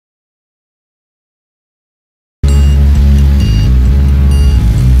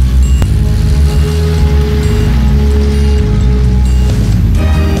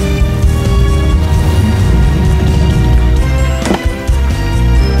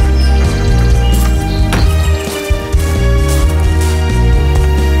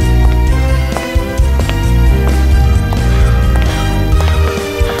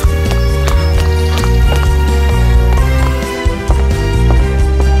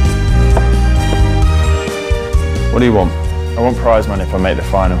What do you want? I want prize money if I make the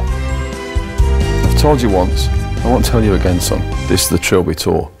final. I've told you once, I won't tell you again, son. This is the Trilby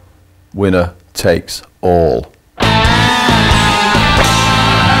Tour. Winner takes all.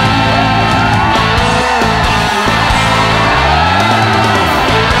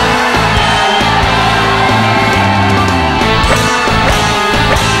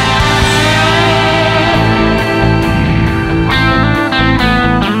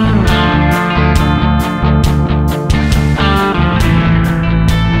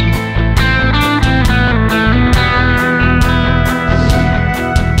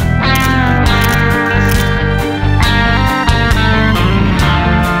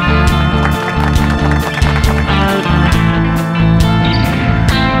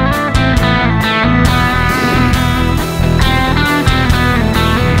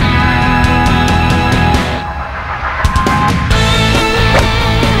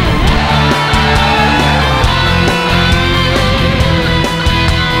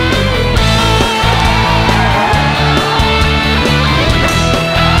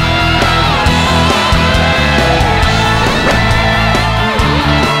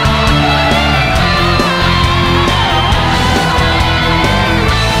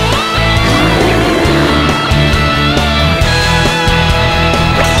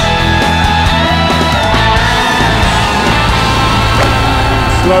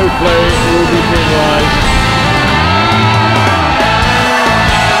 Slow play will be penalised.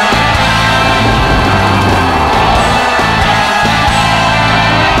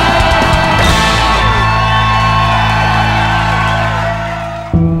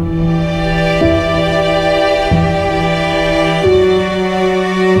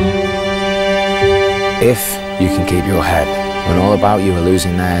 If you can keep your head when all about you are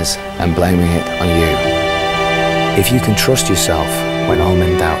losing theirs and blaming it on you. If you can trust yourself when all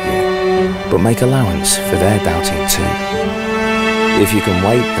men doubt you, but make allowance for their doubting too. If you can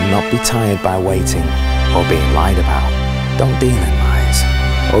wait and not be tired by waiting or being lied about, don't deal in lies.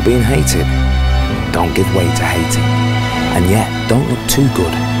 Or being hated, don't give way to hating. And yet, don't look too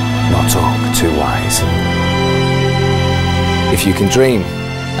good, nor talk too wise. If you can dream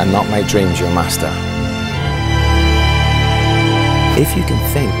and not make dreams your master. If you can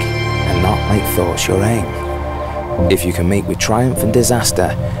think and not make thoughts your aim. If you can meet with triumph and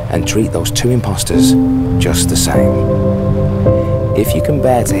disaster and treat those two impostors just the same. If you can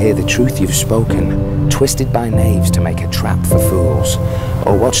bear to hear the truth you've spoken, twisted by knaves to make a trap for fools,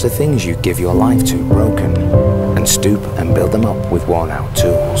 or watch the things you give your life to broken, and stoop and build them up with worn-out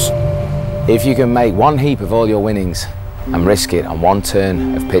tools. If you can make one heap of all your winnings and risk it on one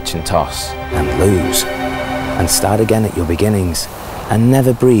turn of pitch and toss, and lose, and start again at your beginnings, and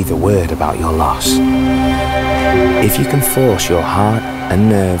never breathe a word about your loss. If you can force your heart and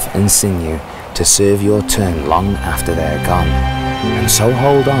nerve and sinew to serve your turn long after they're gone, and so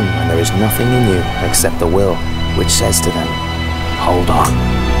hold on when there is nothing in you except the will which says to them, hold on.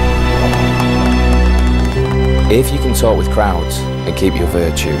 If you can talk with crowds and keep your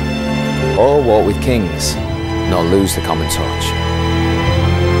virtue, or walk with kings, nor lose the common touch.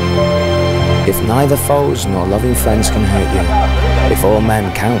 If neither foes nor loving friends can hurt you, if all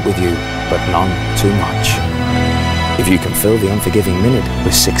men count with you, but none too much. If you can fill the unforgiving minute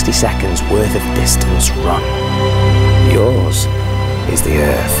with 60 seconds worth of distance run, yours is the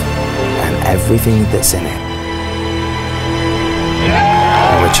earth and everything that's in it.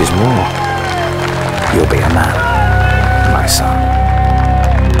 And which is more, you'll be a man, my son.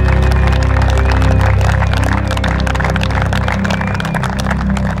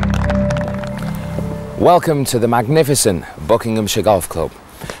 Welcome to the magnificent Buckinghamshire Golf Club.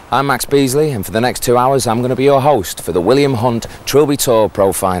 I'm Max Beasley, and for the next 2 hours I'm going to be your host for the William Hunt Trilby Tour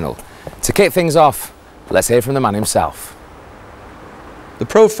Pro Final. To kick things off, let's hear from the man himself. The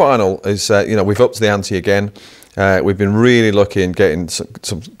Pro Final is, we've upped the ante again. We've been really lucky in getting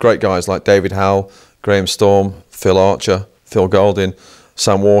some great guys like David Howell, Graham Storm, Phil Archer, Phil Golding,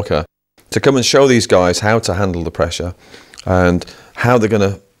 Sam Walker, to come and show these guys how to handle the pressure and how they're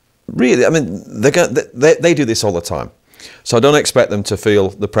going to really, I mean, they do this all the time. So I don't expect them to feel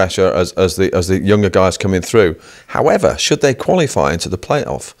the pressure as the younger guys coming through. However, should they qualify into the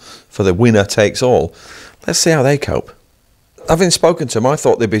playoff for the winner takes all, let's see how they cope. Having spoken to them, I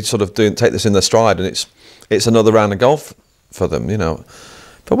thought they'd be sort of take this in their stride, and it's another round of golf for them, you know.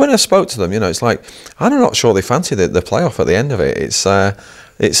 But when I spoke to them, you know, it's like I'm not sure they fancy the playoff at the end of it. It's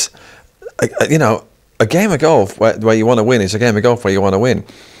you know, a game of golf where you want to win is a game of golf where you want to win.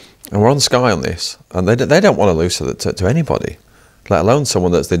 And we're on Sky on this, and they don't want to lose to anybody, let alone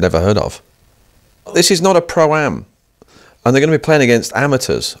someone that they've never heard of. This is not a pro-am, and they're going to be playing against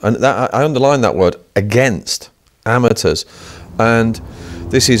amateurs, and I underline that word, against. amateurs, and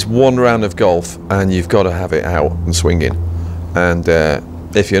this is one round of golf, and you've got to have it out and swinging. And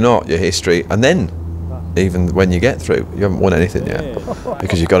if you're not, your history, and then even when you get through, you haven't won anything yet,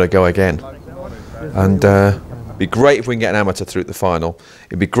 because you've got to go again. And it'd be great if we can get an amateur through the final.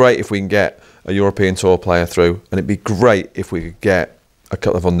 It'd be great if we can get a European Tour player through, and it'd be great if we could get a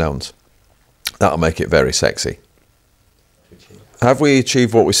couple of unknowns. That'll make it very sexy. Have we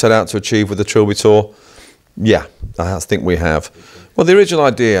achieved what we set out to achieve with the Trilby Tour? Yeah, I think we have. Well, the original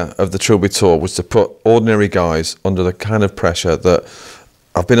idea of the Trilby Tour was to put ordinary guys under the kind of pressure that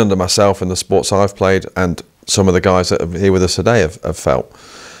I've been under myself in the sports I've played, and some of the guys that are here with us today have felt.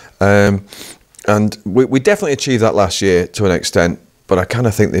 And we definitely achieved that last year to an extent, but I kind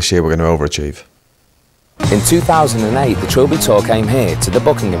of think this year we're going to overachieve. In 2008, the Trilby Tour came here to the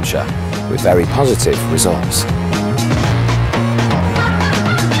Buckinghamshire with very positive results.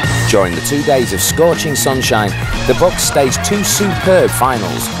 During the 2 days of scorching sunshine, the Bucks staged 2 superb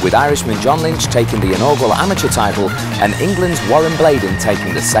finals, with Irishman John Lynch taking the inaugural amateur title and England's Warren Bladen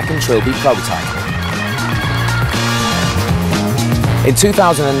taking the second Trilby Pro title. In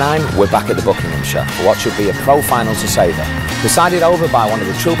 2009, we're back at the Buckinghamshire for what should be a pro final to savour, presided over by one of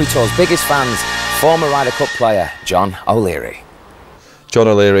the Trilby Tour's biggest fans, former Ryder Cup player John O'Leary. John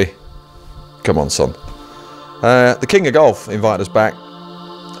O'Leary, come on son. The King of Golf invited us back,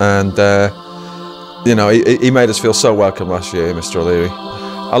 and you know, he made us feel so welcome last year, Mr. O'Leary.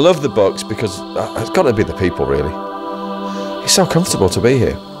 I love the Bucks because it's got to be the people, really. It's so comfortable to be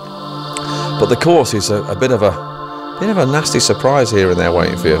here. But the course is a bit of a nasty surprise here and there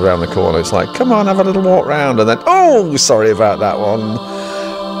waiting for you around the corner. It's like, come on, have a little walk round, and then, oh, sorry about that one.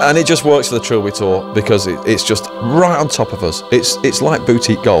 And it just works for the Trilby Tour because it's just right on top of us. It's like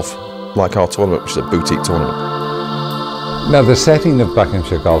boutique golf, like our tournament, which is a boutique tournament. Now, the setting of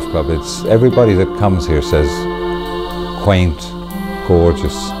Buckinghamshire Golf Club, it's everybody that comes here says quaint,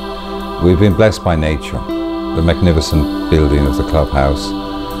 gorgeous. We've been blessed by nature, the magnificent building of the clubhouse,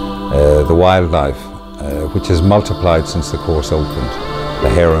 the wildlife, which has multiplied since the course opened. The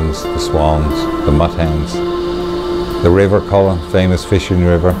herons, the swans, the mutthounds, the river Cullen, famous fishing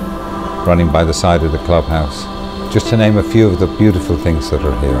river, running by the side of the clubhouse. Just to name a few of the beautiful things that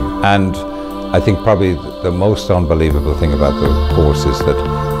are here. And I think probably the most unbelievable thing about the course is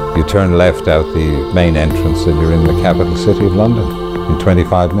that you turn left out the main entrance and you're in the capital city of London in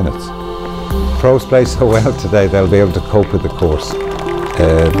 25 minutes. Pros play so well today, they'll be able to cope with the course.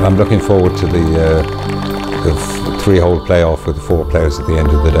 I'm looking forward to the 3-hole playoff with the 4 players at the end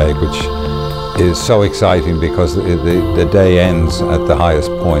of the day, which is so exciting because the day ends at the highest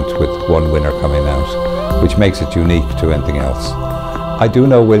point with one winner coming out, which makes it unique to anything else. I do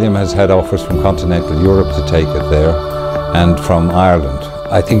know William has had offers from continental Europe to take it there, and from Ireland.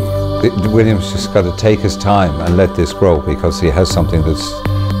 I think William's just got to take his time and let this grow, because he has something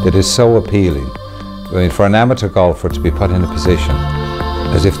that is so appealing. I mean, for an amateur golfer to be put in a position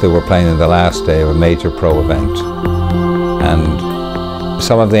as if they were playing in the last day of a major pro event. And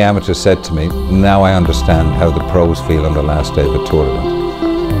some of the amateurs said to me, now I understand how the pros feel on the last day of a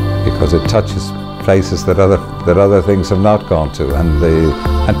tournament, because it touches places that other things have not gone to, and the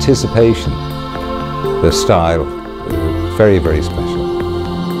anticipation, the style, very, very special.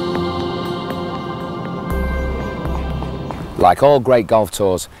 Like all great golf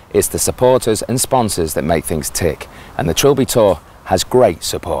tours, it's the supporters and sponsors that make things tick, and the Trilby Tour has great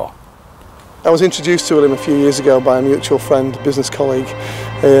support. I was introduced to William a few years ago by a mutual friend, business colleague,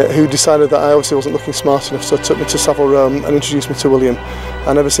 who decided that I obviously wasn't looking smart enough, so took me to Savile Row and introduced me to William,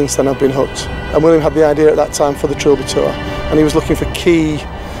 and ever since then I've been hooked. And William had the idea at that time for the Trilby Tour, and he was looking for key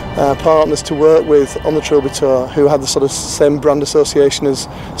partners to work with on the Trilby Tour who had the sort of same brand association as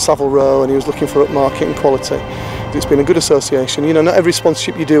Savile Row, and he was looking for upmarket and quality. It's been a good association. You know, not every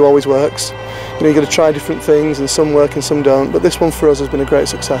sponsorship you do always works. You know, you've got to try different things, and some work and some don't, but this one for us has been a great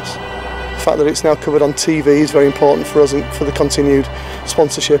success. The fact that it's now covered on TV is very important for us and for the continued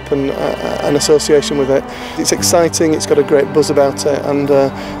sponsorship and association with it. It's exciting, it's got a great buzz about it, and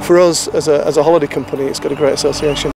for us as a holiday company, it's got a great association.